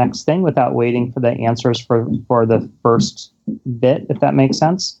to the next thing without waiting for the answers for the first bit, if that makes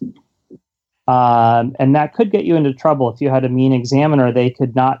sense. And that could get you into trouble. If you had a mean examiner, they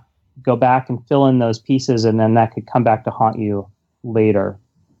could not go back and fill in those pieces, and then that could come back to haunt you later.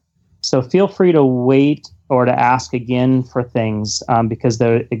 So feel free to wait or to ask again for things, because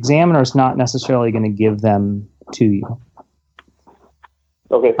the examiner is not necessarily going to give them to you.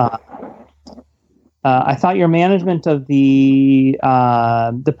 Okay. I thought your management of the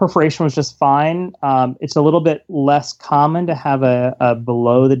perforation was just fine. It's a little bit less common to have a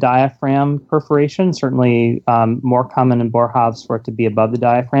below the diaphragm perforation. Certainly more common in Boerhaave's for it to be above the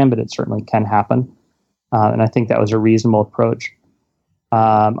diaphragm, but it certainly can happen. And I think that was a reasonable approach.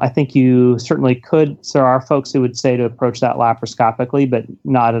 I think you certainly could. So there are folks who would say to approach that laparoscopically, but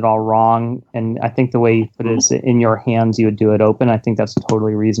not at all wrong. And I think the way you put it is in your hands, you would do it open. I think that's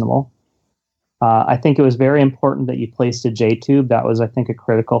totally reasonable. I think it was very important that you placed a J-tube. That was, I think, a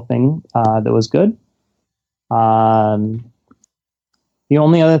critical thing that was good. The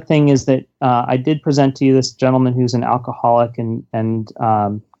only other thing is that I did present to you this gentleman who's an alcoholic,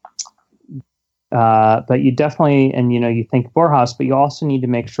 but you definitely, and you think Boerhaave's, but you also need to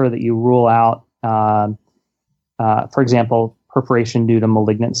make sure that you rule out, for example, perforation due to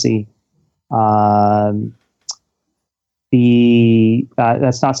malignancy.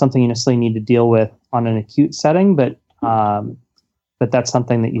 That's not something you necessarily need to deal with on an acute setting, but that's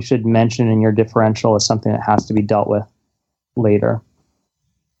something that you should mention in your differential as something that has to be dealt with later.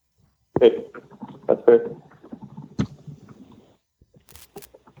 Okay, that's fair.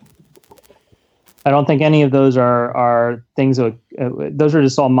 I don't think any of those are things that those are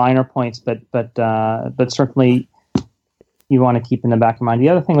just all minor points, but certainly you want to keep in the back of your mind. The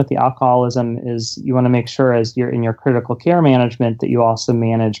other thing with the alcoholism is you want to make sure as you're in your critical care management that you also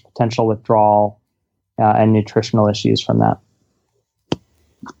manage potential withdrawal and nutritional issues from that.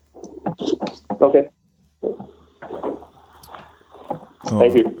 Okay.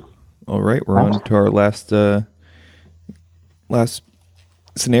 Thank you. All right, we're on to our last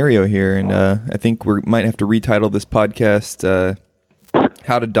scenario here, and I think we might have to retitle this podcast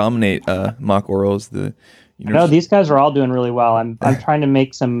 "How to Dominate Mock Orals." No, these guys are all doing really well. I'm trying to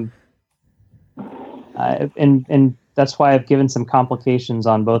make some, and that's why I've given some complications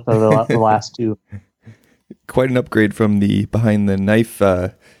on both of the last two. Quite an upgrade from the behind the knife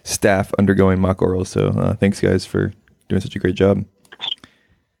staff undergoing mock orals. So thanks, guys, for doing such a great job.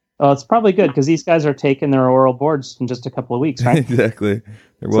 Well, it's probably good because these guys are taking their oral boards in just a couple of weeks, right? Exactly.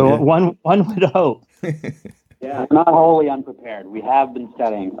 So one would hope. Yeah, not wholly unprepared. We have been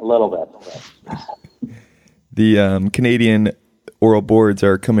studying a little bit. The Canadian oral boards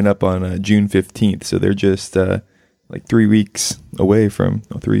are coming up on June 15th, so they're just like 3 weeks away from,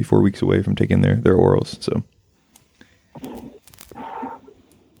 3-4 weeks away from taking their orals. So,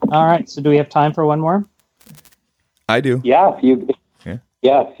 all right. So, do we have time for one more? I do. Yeah,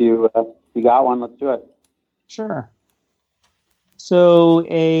 if you got one, let's do it. Sure. So,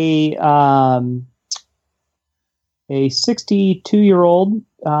 a 62-year-old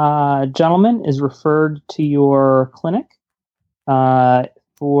gentleman is referred to your clinic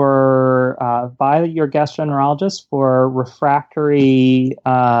by your gastroenterologist for refractory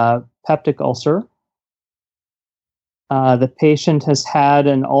peptic ulcer. The patient has had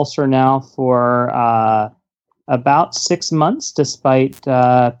an ulcer now for about 6 months despite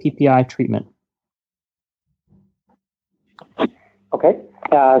PPI treatment. Okay.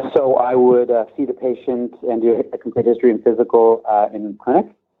 So I would see the patient and do a complete history and physical in clinic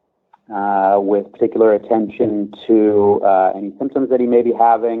with particular attention to any symptoms that he may be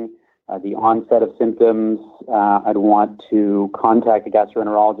having, the onset of symptoms. I'd want to contact a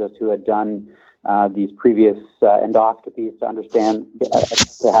gastroenterologist who had done these previous endoscopies to understand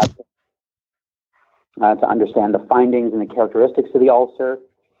to understand the findings and the characteristics of the ulcer.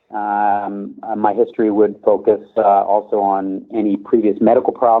 My history would focus also on any previous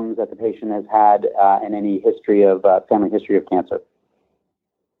medical problems that the patient has had and any history of family history of cancer.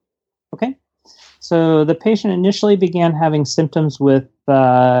 Okay. So the patient initially began having symptoms with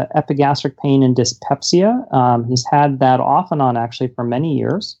epigastric pain and dyspepsia. He's had that off and on actually for many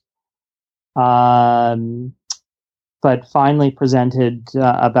years. But finally presented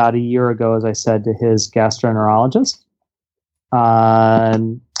about a year ago, as I said, to his gastroenterologist.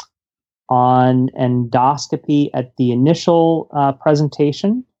 On endoscopy at the initial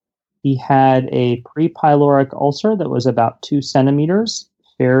presentation, he had a pre-pyloric ulcer that was about 2 centimeters,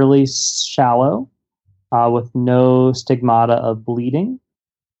 fairly shallow, with no stigmata of bleeding.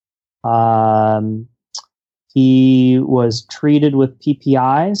 He was treated with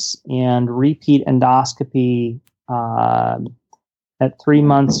PPIs, and repeat endoscopy at 3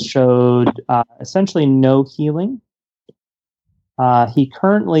 months showed essentially no healing. He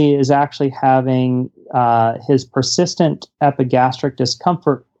currently is actually having his persistent epigastric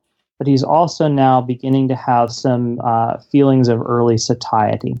discomfort, but he's also now beginning to have some feelings of early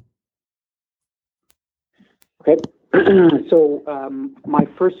satiety. Okay. So my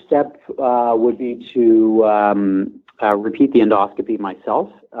first step would be to repeat the endoscopy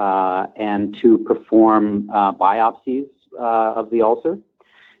myself and to perform biopsies of the ulcer.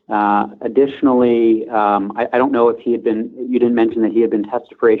 Additionally, I don't know if you didn't mention that he had been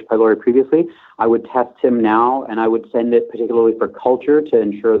tested for H. pylori previously. I would test him now, and I would send it particularly for culture to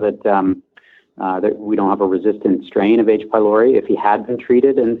ensure that that we don't have a resistant strain of H. pylori if he had been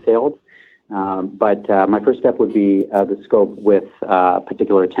treated and failed. But my first step would be the scope with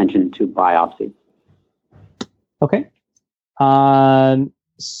particular attention to biopsy. Okay.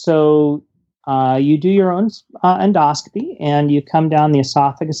 So you do your own endoscopy, and you come down. The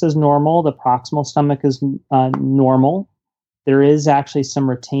esophagus is normal. The proximal stomach is normal. There is actually some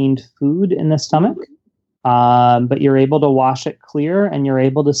retained food in the stomach, but you're able to wash it clear, and you're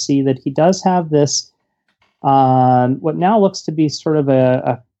able to see that he does have this, what now looks to be sort of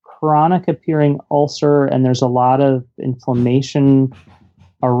a chronic appearing ulcer, and there's a lot of inflammation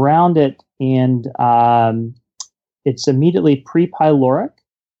around it, and it's immediately pre-pyloric.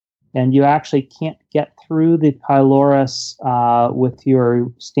 And you actually can't get through the pylorus with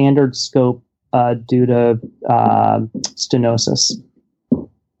your standard scope due to stenosis.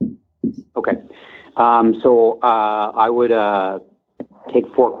 Okay. So I would take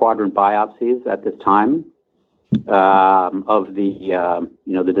 4-quadrant biopsies at this time of the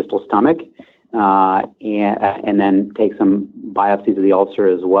the distal stomach, and then take some biopsies of the ulcer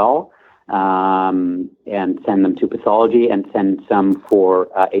as well. And send them to pathology and send some for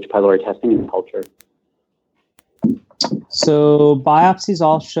H. pylori testing and culture. So biopsies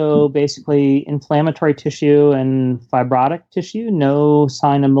all show basically inflammatory tissue and fibrotic tissue, no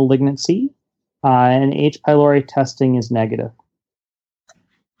sign of malignancy, and H. pylori testing is negative.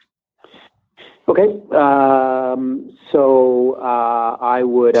 Okay, so I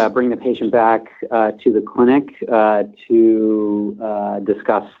would bring the patient back to the clinic to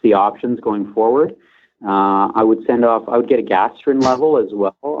discuss the options going forward. I would get a gastrin level as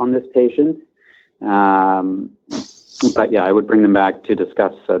well on this patient. But yeah, I would bring them back to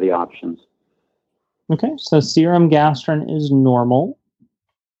discuss the options. Okay, so serum gastrin is normal.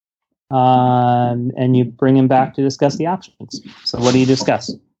 And you bring him back to discuss the options. So what do you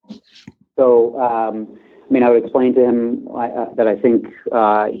discuss? So, I would explain to him that I think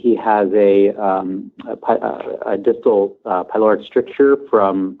he has a distal pyloric stricture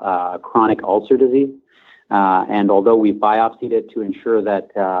from chronic ulcer disease. And although we biopsied it to ensure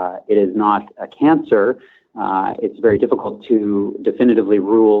that it is not a cancer, it's very difficult to definitively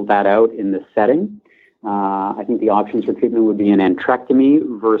rule that out in this setting. I think the options for treatment would be an antrectomy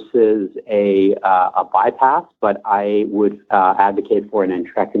versus a bypass, but I would advocate for an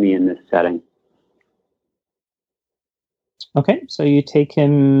antrectomy in this setting. Okay, so you take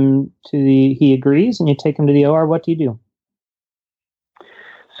him he agrees, and you take him to the OR. What do you do?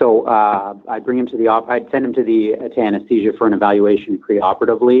 So I'd bring him to I'd send him to anesthesia for an evaluation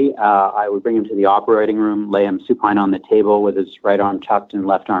preoperatively. I would bring him to the operating room, lay him supine on the table with his right arm tucked and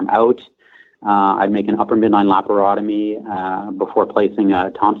left arm out. I'd make an upper midline laparotomy before placing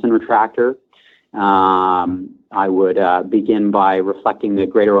a Thompson retractor. I would begin by reflecting the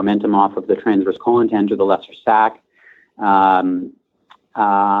greater omentum off of the transverse colon to enter the lesser sac. And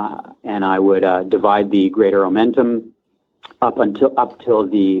I would divide the greater omentum up until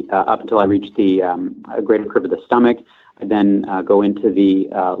I reach the greater curve of the stomach. I then go into the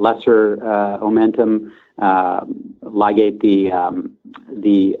lesser omentum, ligate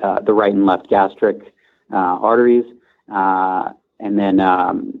the right and left gastric arteries, and then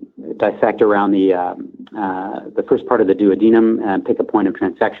dissect around the first part of the duodenum and pick a point of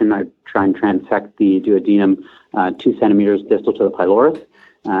transection. I try and transect the duodenum 2 centimeters distal to the pylorus,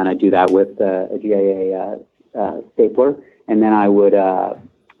 and I do that with a GIA stapler. And then I would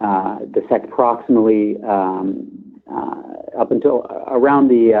dissect proximally up until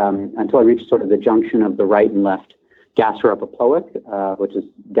around until I reach sort of the junction of the right and left gastroepiploic, which is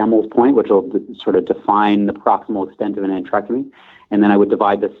Demel's point, which will sort of define the proximal extent of an enterectomy. And then I would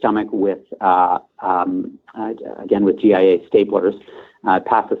divide the stomach with, again, with GIA staplers,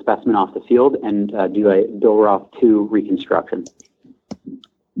 pass the specimen off the field, and do a Billroth 2 reconstruction.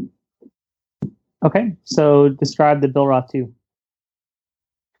 Okay, so describe the Billroth 2.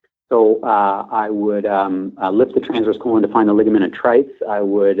 So I would lift the transverse colon to find the ligament of Treitz. I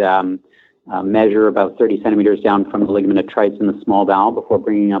would measure about 30 centimeters down from the ligament of Treitz in the small bowel before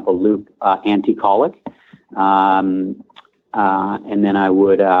bringing up a loop anticolic. And then I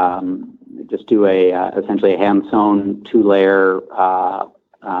would just do essentially a hand-sewn 2-layer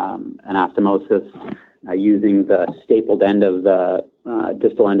anastomosis using the stapled end of the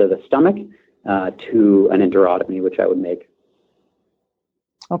distal end of the stomach to an enterotomy, which I would make.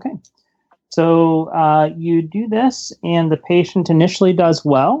 Okay. So you do this, and the patient initially does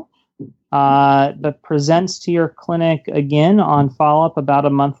well, but presents to your clinic again on follow-up about a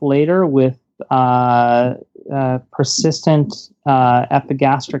month later with persistent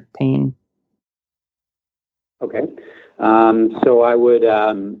epigastric pain. Okay. So I would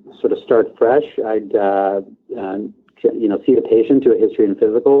sort of start fresh. I'd see the patient, do a history and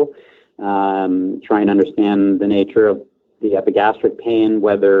physical, try and understand the nature of the epigastric pain,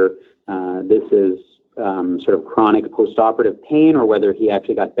 whether this is sort of chronic postoperative pain or whether he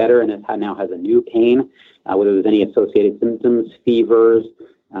actually got better and now has a new pain, whether there's any associated symptoms, fevers,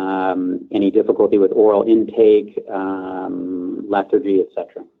 any difficulty with oral intake, lethargy,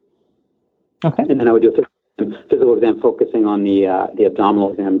 etc. Okay. And then I would do a physical exam focusing on the abdominal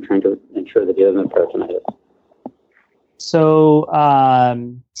exam, trying to ensure that he doesn't have peritonitis. So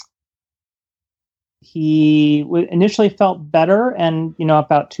he initially felt better, and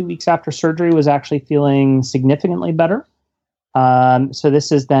about 2 weeks after surgery was actually feeling significantly better. So this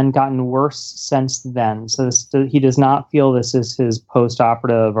has then gotten worse since then. So he does not feel this is his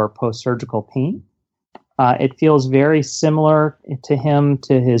post-operative or post-surgical pain. It feels very similar to him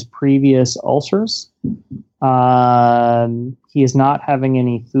to his previous ulcers. He is not having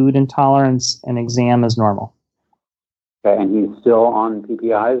any food intolerance, and exam is normal. Okay, and he's still on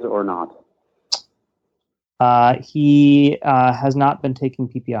PPIs or not? He has not been taking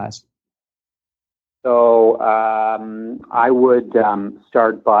PPIs. So I would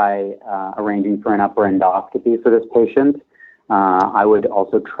start by arranging for an upper endoscopy for this patient. I would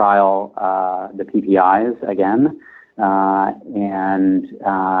also trial the PPIs again, and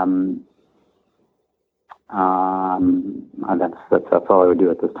that's all I would do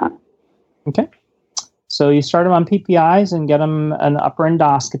at this time. Okay. So you start him on PPIs and get him an upper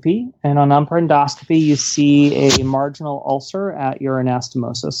endoscopy. And on upper endoscopy, you see a marginal ulcer at your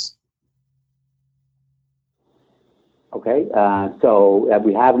anastomosis. Okay. So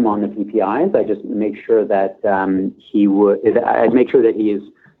we have him on the PPIs. I just make sure that I'd make sure that he is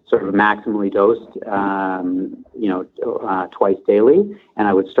sort of maximally dosed, twice daily, and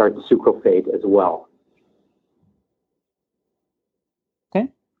I would start the sucralfate as well.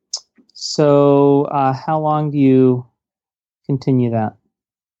 So how long do you continue that?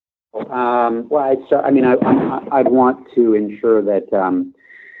 I'd want to ensure that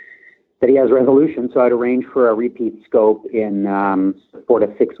that he has resolution, so I'd arrange for a repeat scope in 4 to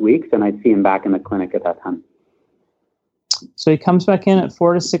 6 weeks, and I'd see him back in the clinic at that time. So he comes back in at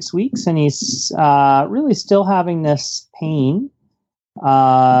 4 to 6 weeks, and he's really still having this pain.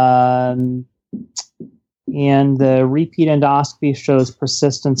 And the repeat endoscopy shows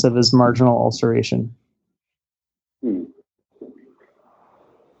persistence of his marginal ulceration.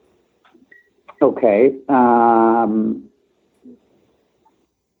 Okay.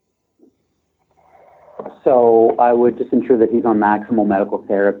 So I would just ensure that he's on maximal medical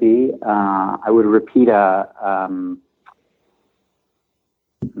therapy. I would repeat I'm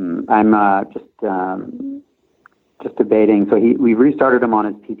just debating. So we restarted him on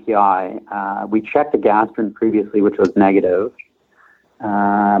his PPI. We checked the gastrin previously, which was negative.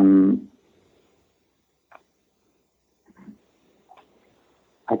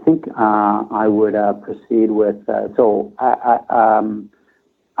 I think I would proceed with.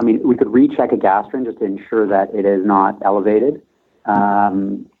 I mean, we could recheck a gastrin just to ensure that it is not elevated.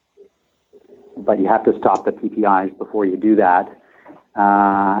 But you have to stop the PPIs before you do that.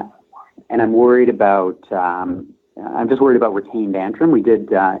 And I'm worried about. I'm just worried about retained antrim. We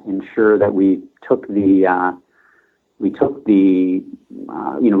did ensure that we took the. We dissected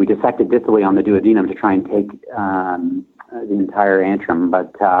distally on the duodenum to try and take the entire antrim,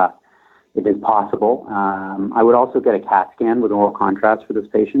 but it is possible. I would also get a CAT scan with oral contrast for this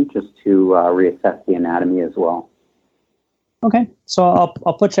patient just to reassess the anatomy as well. Okay, so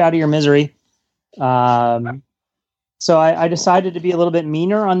I'll put you out of your misery. So I decided to be a little bit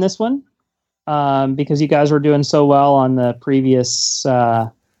meaner on this one because you guys were doing so well on the previous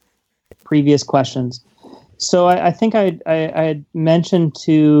questions. So I think I had mentioned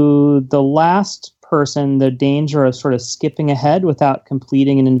to the last person the danger of sort of skipping ahead without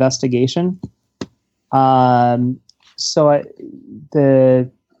completing an investigation. You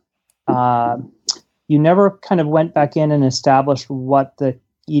never kind of went back in and established what the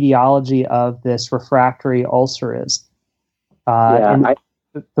etiology of this refractory ulcer is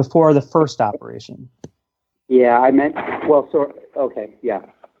before the first operation. Yeah, I meant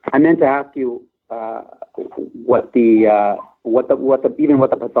to ask you what the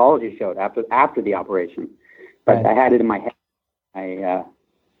pathology showed after the operation, but right. I had it in my head. I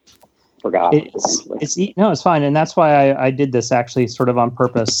forgot. It's fine, and that's why I did this actually sort of on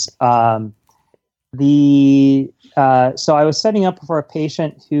purpose. So I was setting up for a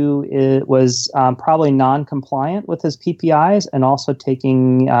patient who was probably non-compliant with his PPIs and also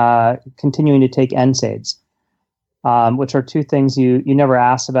continuing to take NSAIDs, which are two things you never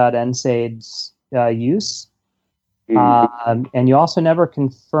asked about NSAIDs use. And you also never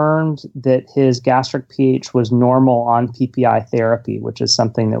confirmed that his gastric pH was normal on PPI therapy, which is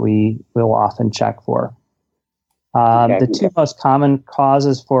something that we will often check for. The two most common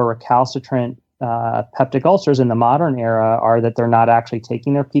causes for recalcitrant peptic ulcers in the modern era are that they're not actually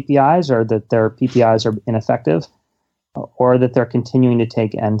taking their PPIs, or that their PPIs are ineffective, or that they're continuing to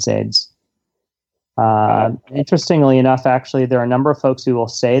take NSAIDs. Interestingly enough, actually, there are a number of folks who will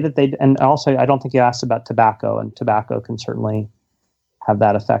say that and also I don't think you asked about tobacco, and tobacco can certainly have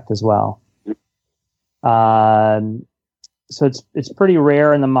that effect as well. So it's pretty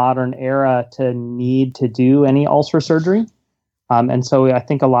rare in the modern era to need to do any ulcer surgery. And so I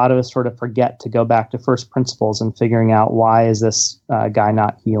think a lot of us sort of forget to go back to first principles and figuring out why is this guy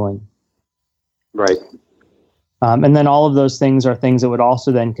not healing. Right. And then all of those things are things that would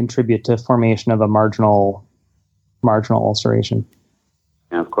also then contribute to formation of a marginal ulceration.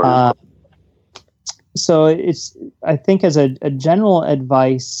 Yeah, of course. So I think as a general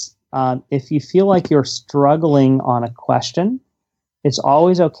advice, if you feel like you're struggling on a question, it's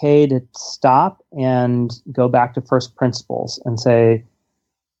always okay to stop and go back to first principles and say,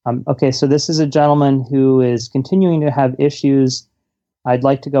 okay, so this is a gentleman who is continuing to have issues. I'd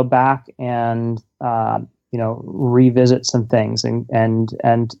like to go back and revisit some things,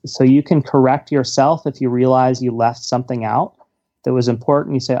 and so you can correct yourself if you realize you left something out that was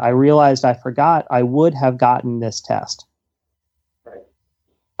important. You say, I realized I forgot, I would have gotten this test.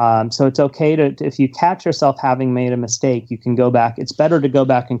 Right. So it's okay to, if you catch yourself having made a mistake, you can go back. It's better to go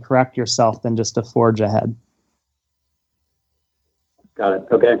back and correct yourself than just to forge ahead. Got it.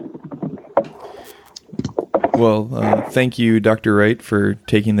 Okay. Well, thank you, Dr. Wright, for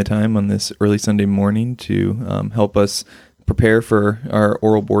taking the time on this early Sunday morning to help us prepare for our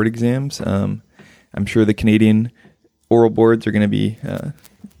oral board exams. I'm sure the Canadian oral boards are going to be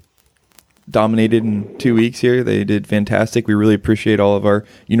dominated in 2 weeks here. They did fantastic. We really appreciate all of our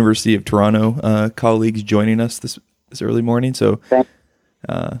University of Toronto colleagues joining us this early morning. So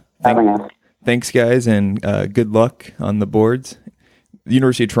thanks, guys, and good luck on the boards. The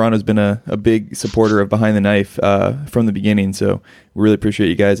University of Toronto has been a big supporter of Behind the Knife from the beginning, so we really appreciate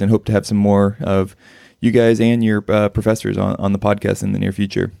you guys and hope to have some more of you guys and your professors on the podcast in the near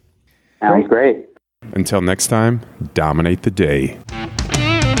future. Sounds great. Until next time, dominate the day.